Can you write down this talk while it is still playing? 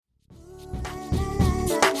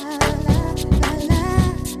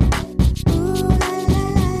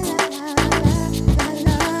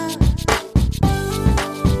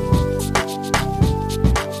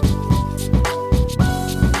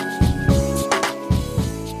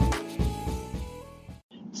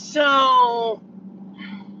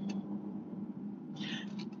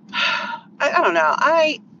don't know.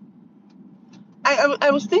 I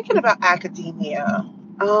was thinking about academia.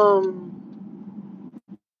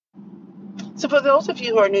 So for those of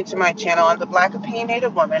you who are new to my channel, I'm the Black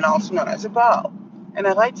Opinionated Woman, also known as a Bow, and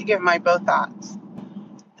I'd like to give my bow thoughts.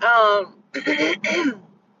 I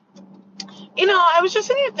was just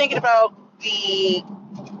sitting here thinking about the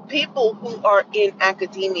people who are in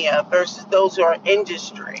academia versus those who are in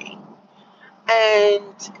industry.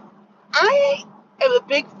 And I am a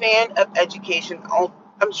big fan of education.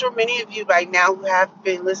 I'm sure many of you by now who have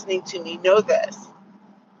been listening to me know this.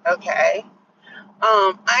 Okay.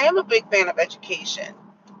 I am a big fan of education,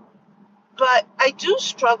 but I do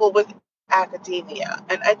struggle with academia.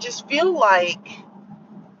 And I just feel like,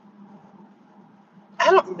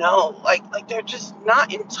 I don't know, like they're just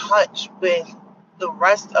not in touch with the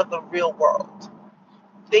rest of the real world.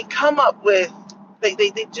 They come up with, they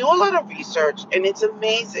do a lot of research and it's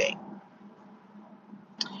amazing.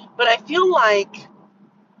 But I feel like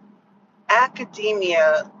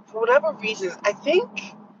academia, for whatever reasons, I think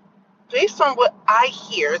based on what I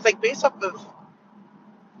hear, it's like based off of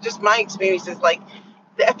just my experiences, like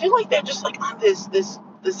I feel like they're just like on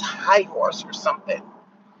this high horse or something.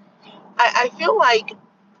 I feel like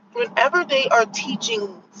whenever they are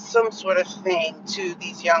teaching some sort of thing to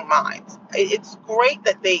these young minds, it's great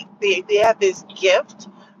that they have this gift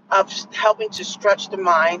of helping to stretch the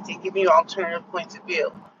minds and giving you alternative points of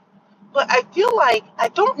view. But I feel like I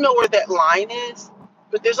don't know where that line is,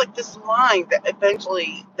 but there's like this line that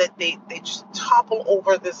eventually that they just topple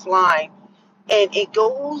over this line, and it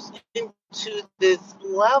goes into this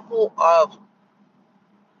level of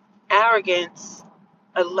arrogance,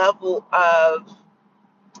 a level of,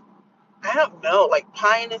 I don't know, like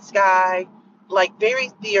pie in the sky, like very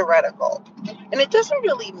theoretical. And it doesn't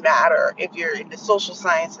really matter if you're in the social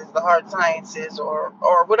sciences, the hard sciences, or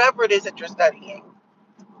whatever it is that you're studying.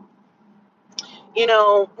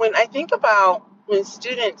 When I think about when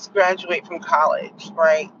students graduate from college,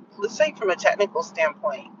 right? Let's say from a technical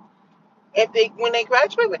standpoint, when they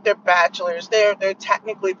graduate with their bachelor's, they're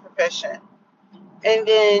technically proficient. And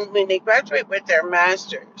then when they graduate with their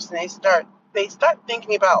master's, they start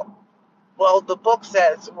thinking about, well, the book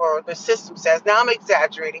says, or the system says. Now I'm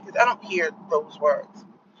exaggerating because I don't hear those words.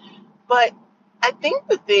 But I think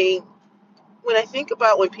the thing, when I think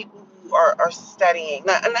about when people who are studying,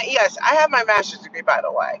 yes, I have my master's degree, by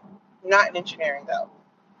the way, not in engineering though.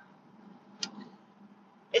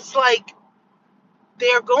 It's like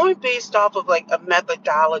they're going based off of like a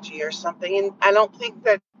methodology or something. And I don't think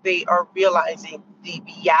that they are realizing the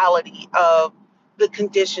reality of the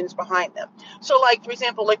conditions behind them. So like, for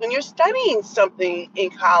example, like when you're studying something in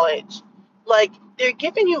college, like they're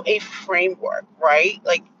giving you a framework, right?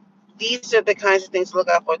 Like these are the kinds of things to look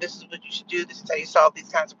out for. This is what you should do. This is how you solve these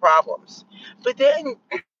kinds of problems. But then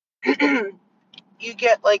you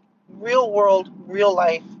get like real world, real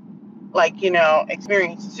life, like,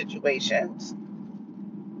 experience situations.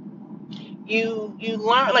 You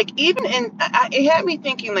learn, like, even in, it had me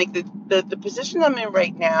thinking like the position I'm in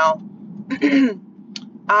right now.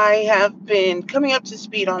 I have been coming up to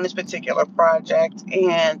speed on this particular project,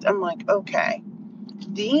 and I'm like, okay,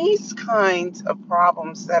 these kinds of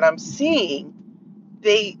problems that I'm seeing,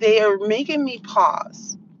 they are making me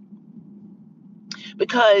pause,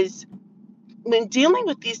 because when dealing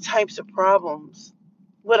with these types of problems,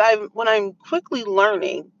 what I'm quickly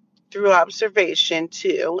learning through observation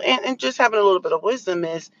too, and just having a little bit of wisdom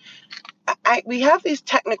is, we have these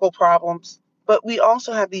technical problems, but we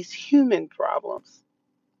also have these human problems.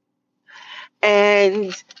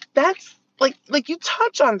 And that's like you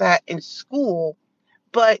touch on that in school,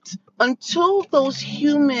 but until those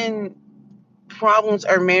human problems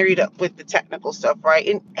are married up with the technical stuff, right?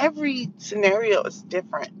 And every scenario is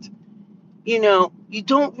different. You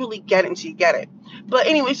don't really get it until you get it. But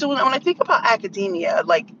anyway, so when I think about academia,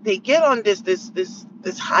 like they get on this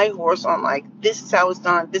high horse on like, this is how it's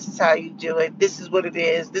done, this is how you do it, this is what it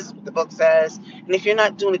is, this is what the book says, and if you're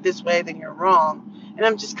not doing it this way, then you're wrong. And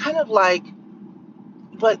I'm just kind of like,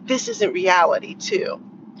 but this isn't reality too.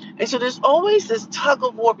 And so there's always this tug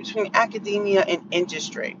of war between academia and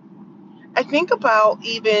industry. I think about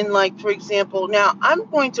even like, for example, now I'm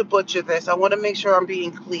going to butcher this. I want to make sure I'm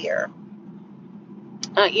being clear.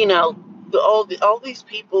 All these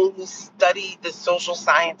people who study the social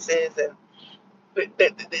sciences, and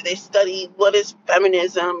they study what is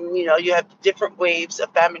feminism. You have different waves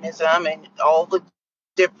of feminism and all the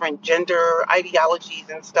different gender ideologies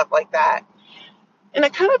and stuff like that. And I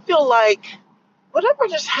kind of feel like whatever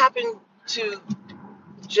just happened to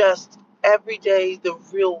just everyday, the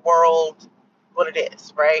real world, what it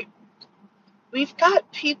is, right? We've got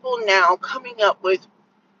people now coming up with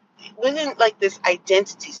within like this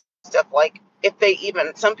identity stuff, like if they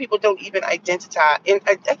even, some people don't even identify, and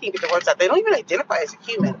I can't get the words out, they don't even identify as a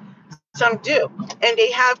human. Some do. And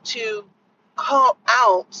they have to call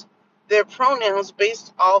out their pronouns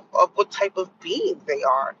based off of what type of being they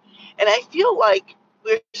are. And I feel like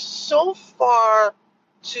we're so far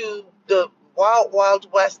to the wild,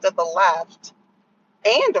 wild west of the left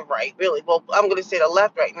and the right, really. Well, I'm going to say the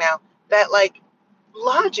left right now, that like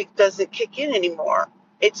logic doesn't kick in anymore.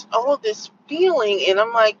 It's all this feeling. And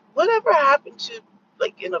I'm like, whatever happened to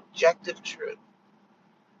like an objective truth?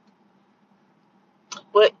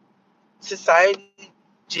 What society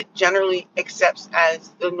generally accepts as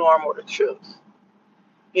the norm or the truth.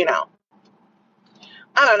 You know,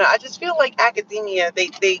 I don't know. I just feel like academia, they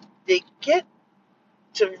get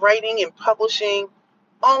to writing and publishing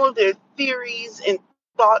all of their theories and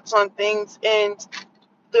thoughts on things, and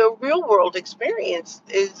the real world experience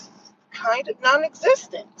is kind of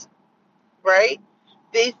non-existent, right?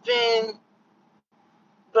 They've been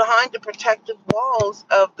behind the protective walls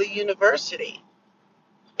of the university,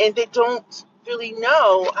 and they don't really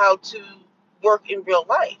know how to work in real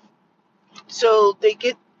life. So they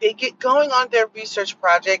get going on their research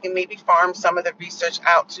project and maybe farm some of the research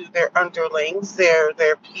out to their underlings, their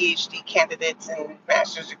PhD candidates and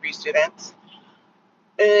master's degree students.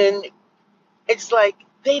 And it's like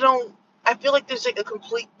they don't, I feel like there's like a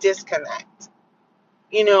complete disconnect.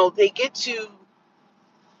 You know, they get to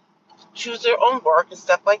choose their own work and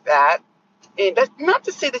stuff like that. And that's not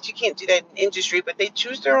to say that you can't do that in industry, but they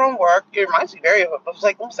choose their own work. It reminds me very of it. It was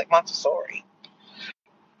like almost like Montessori.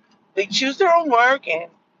 They choose their own work and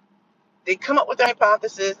they come up with their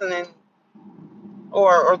hypothesis and then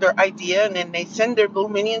or their idea, and then they send their little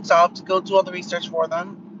minions off to go do all the research for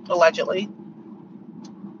them, allegedly.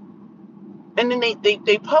 And then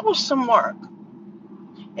they publish some work.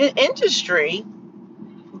 In industry,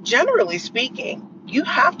 generally speaking, you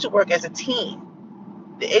have to work as a team.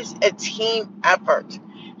 It's a team effort.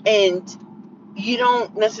 And you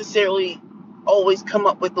don't necessarily always come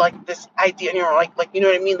up with like this idea, you know, like you know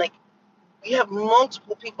what I mean? Like you have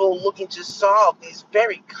multiple people looking to solve these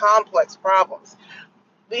very complex problems.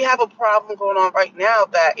 We have a problem going on right now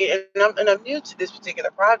that, and I'm new to this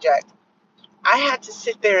particular project. I had to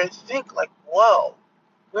sit there and think like, whoa,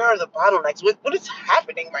 where are the bottlenecks? What is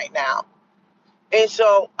happening right now? And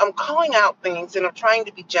so I'm calling out things and I'm trying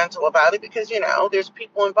to be gentle about it because, you know, there's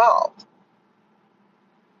people involved.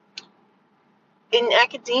 In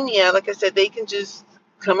academia, like I said, they can just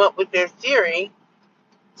come up with their theory,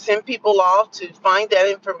 send people off to find that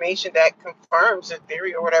information that confirms their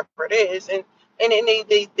theory or whatever it is, and then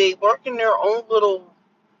they work in their own little,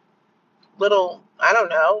 I don't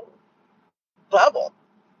know, bubble.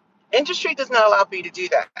 Industry does not allow for you to do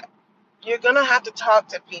that. You're going to have to talk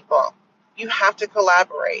to people. You have to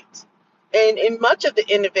collaborate. And much of the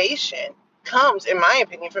innovation comes, in my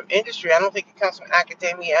opinion, from industry. I don't think it comes from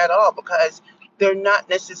academia at all because they're not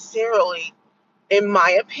necessarily, in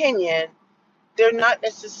my opinion, they're not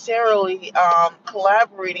necessarily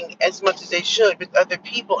collaborating as much as they should with other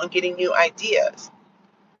people and getting new ideas.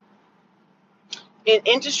 In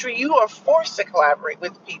industry, you are forced to collaborate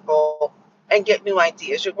with people and get new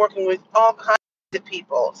ideas. You're working with all kinds of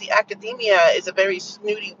people. See, academia is a very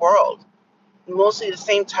snooty world, mostly the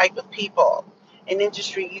same type of people. In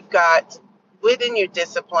industry, you've got, within your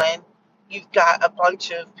discipline, you've got a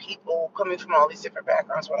bunch of people coming from all these different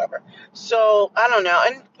backgrounds, whatever. So I don't know.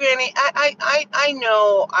 And Granny, I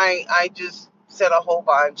know I just said a whole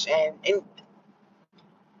bunch, and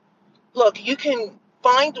look, you can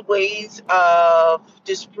find ways of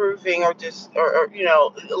disproving or you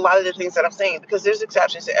know, a lot of the things that I'm saying because there's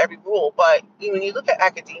exceptions to every rule. But when you look at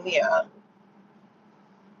academia,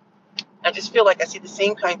 I just feel like I see the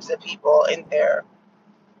same kinds of people in there,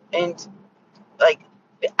 and like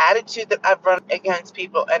the attitude that I've run against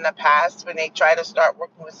people in the past when they try to start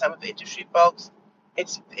working with some of the industry folks,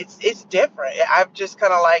 it's different. I'm just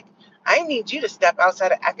kind of like, I need you to step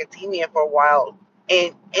outside of academia for a while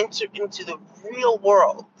and enter into the real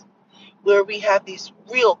world where we have these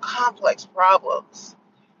real complex problems,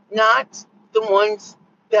 not the ones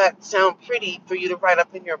that sound pretty for you to write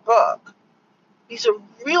up in your book. These are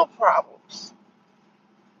real problems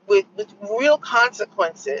with real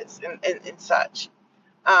consequences and such.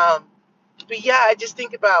 But yeah, I just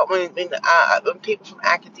think about when people from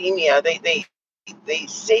academia, they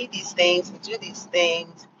say these things and do these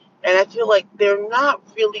things, and I feel like they're not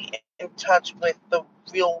really in touch with the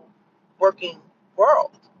real working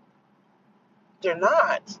world. They're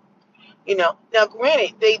not. You know, now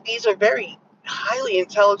granted, these are very highly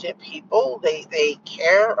intelligent people. They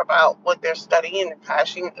care about what they're studying and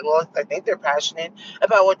passionate. Well, I think they're passionate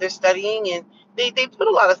about what they're studying, and they put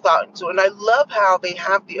a lot of thought into it. And I love how they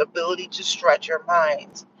have the ability to stretch your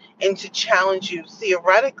minds and to challenge you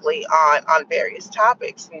theoretically on various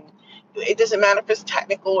topics. And it doesn't matter if it's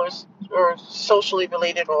technical or socially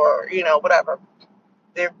related or whatever.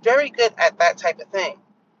 They're very good at that type of thing.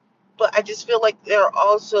 But I just feel like they're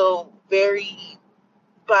also very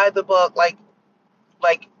by the book, like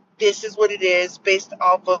this is what it is based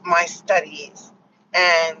off of my studies,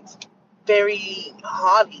 and very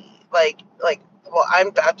haughty, like well,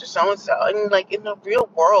 I'm Dr. So and so, and like in the real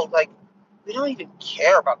world, like we don't even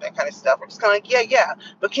care about that kind of stuff. We're just kind of like, yeah,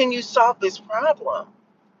 but can you solve this problem?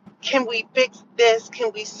 Can we fix this?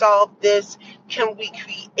 Can we solve this? Can we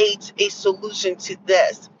create a solution to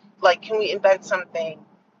this? Like, can we invent something?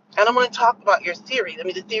 I don't want to talk about your theory. I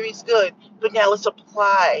mean, the theory's good, but now let's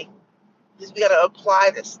apply. Because we got to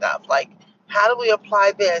apply this stuff. Like, how do we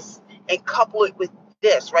apply this and couple it with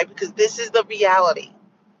this, right? Because this is the reality.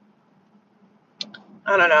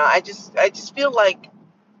 I don't know. I just feel like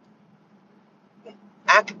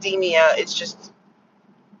academia,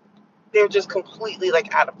 they're just completely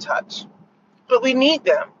like out of touch. But we need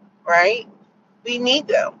them, right? We need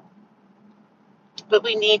them. But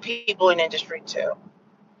we need people in industry too.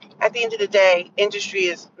 At the end of the day, industry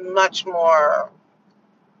is much more,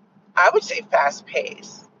 I would say, fast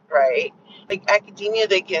paced, right? Like academia,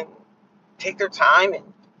 they can take their time and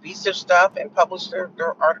research stuff and publish their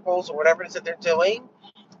articles or whatever it is that they're doing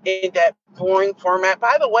in that boring format.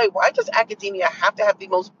 By the way, why does academia have to have the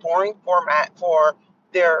most boring format for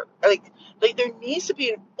their like there needs to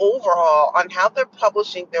be an overhaul on how they're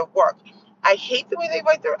publishing their work. I hate the way they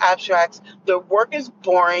write their abstracts. Their work is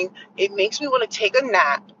boring. It makes me want to take a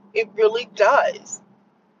nap. It really does.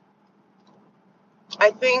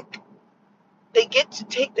 I think they get to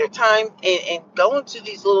take their time and go into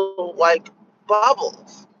these little like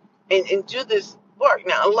bubbles and do this work.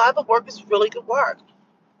 Now, a lot of the work is really good work,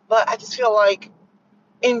 but I just feel like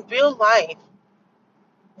in real life,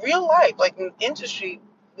 like in industry,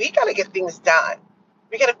 we got to get things done.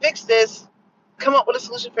 We got to fix this, come up with a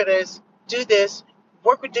solution for this, do this,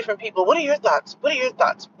 work with different people. What are your thoughts? What are your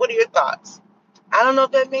thoughts? What are your thoughts? I don't know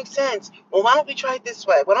if that makes sense. Well, why don't we try it this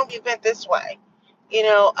way? Why don't we invent this way? In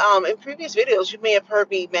previous videos, you may have heard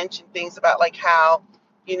me mention things about like how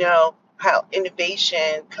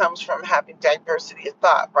innovation comes from having diversity of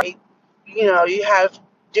thought, right? You have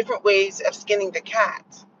different ways of skinning the cat.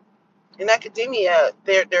 In academia,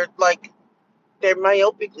 they're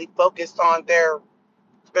myopically focused on their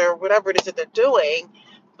whatever it is that they're doing,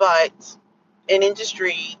 but in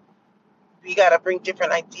industry, we got to bring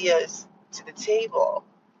different ideas to the table.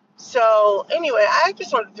 So anyway, I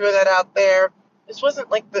just wanted to throw that out there. This wasn't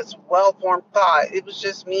like this well-formed thought. It was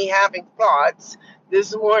just me having thoughts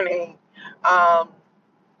this morning. Um,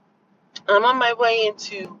 I'm on my way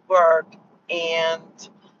into work, and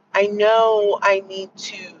I know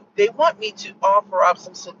they want me to offer up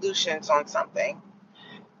some solutions on something.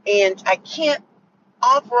 And I can't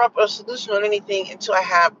offer up a solution on anything until I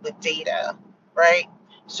have the data, right?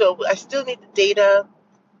 So I still need the data,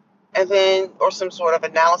 and then or some sort of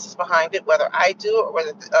analysis behind it, whether I do or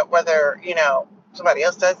whether somebody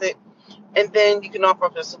else does it, and then you can offer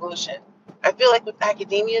up a solution. I feel like with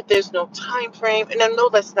academia, there's no time frame, and I know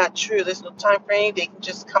that's not true. There's no time frame. They can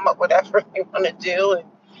just come up with whatever they want to do, and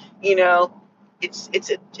you know, it's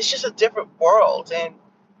just a different world, and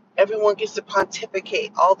everyone gets to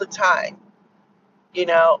pontificate all the time. You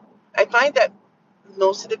know, I find that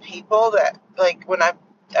most of the people that like when I've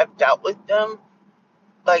dealt with them,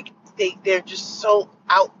 like they're just so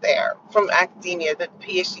out there from academia, the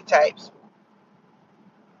PhD types.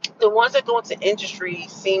 The ones that go into industry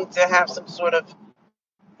seem to have some sort of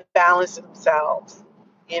balance in themselves,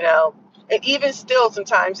 you know. And even still,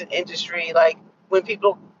 sometimes in industry, like when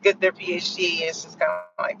people get their PhD, it's just kind of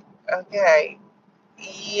like, okay,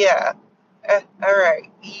 yeah, all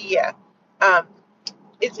right, yeah. Um,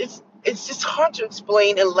 it's just hard to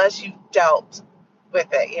explain unless you've dealt with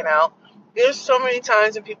it, you know. There's so many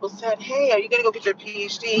times when people said, "Hey, are you going to go get your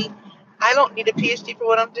PhD?" I don't need a PhD for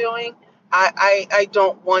what I'm doing. I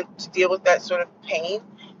don't want to deal with that sort of pain.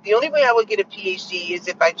 The only way I would get a PhD is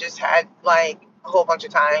if I just had like a whole bunch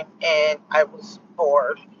of time and I was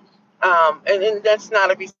bored. And that's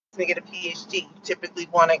not a reason to get a PhD. You typically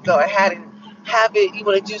want to go ahead and have it. You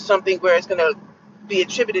want to do something where it's going to be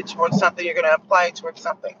attributed towards something. You're going to apply it towards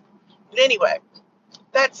something. But anyway,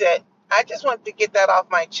 that's it. I just wanted to get that off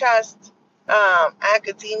my chest.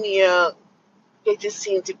 Academia, they just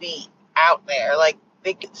seem to be out there. Like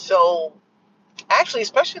they get so Actually,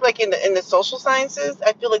 especially like in the social sciences,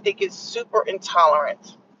 I feel like they get super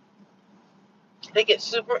intolerant. They get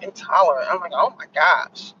super intolerant. I'm like, oh my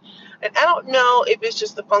gosh. And I don't know if it's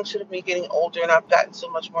just the function of me getting older and I've gotten so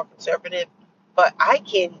much more conservative, but I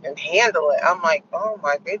can't even handle it. I'm like, oh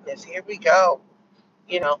my goodness, here we go.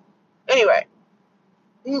 You know. Anyway,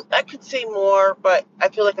 I could say more, but I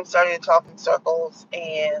feel like I'm starting to talk in circles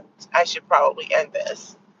and I should probably end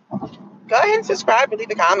this. Go ahead and subscribe and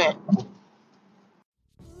leave a comment.